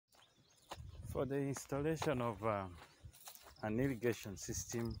For the installation of an irrigation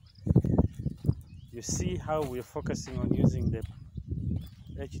system, you see how we're focusing on using the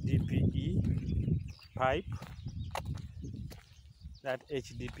HDPE pipe. That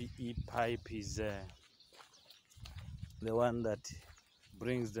HDPE pipe is the one that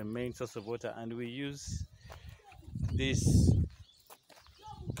brings the main source of water, and we use this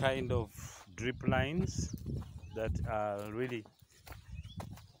kind of drip lines that are really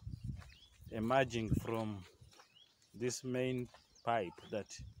emerging from this main pipe that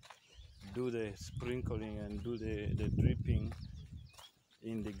do the sprinkling and do the dripping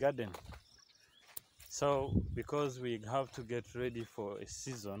in the garden. So because we have to get ready for a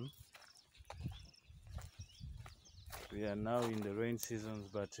season, we are now in the rain seasons,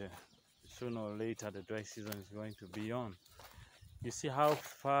 but sooner or later the dry season is going to be on. You see how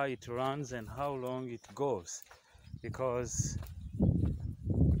far it runs and how long it goes, because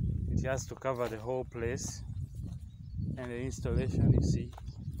it has to cover the whole place. And the installation, you see,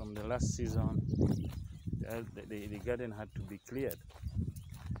 from the last season, the garden had to be cleared.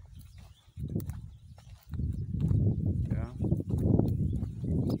 Yeah.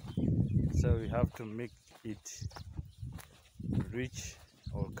 So we have to make it reach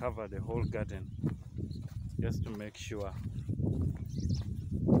or cover the whole garden, just to make sure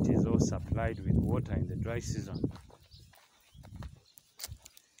it is all supplied with water in the dry season.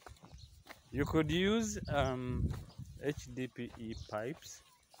 You could use HDPE pipes.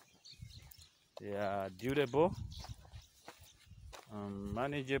 They are durable,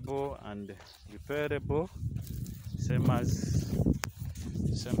 manageable, and repairable.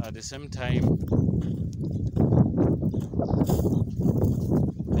 At the same time,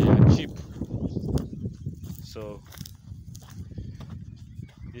 they are cheap. So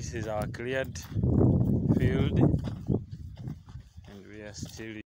this is our cleared field, and we are still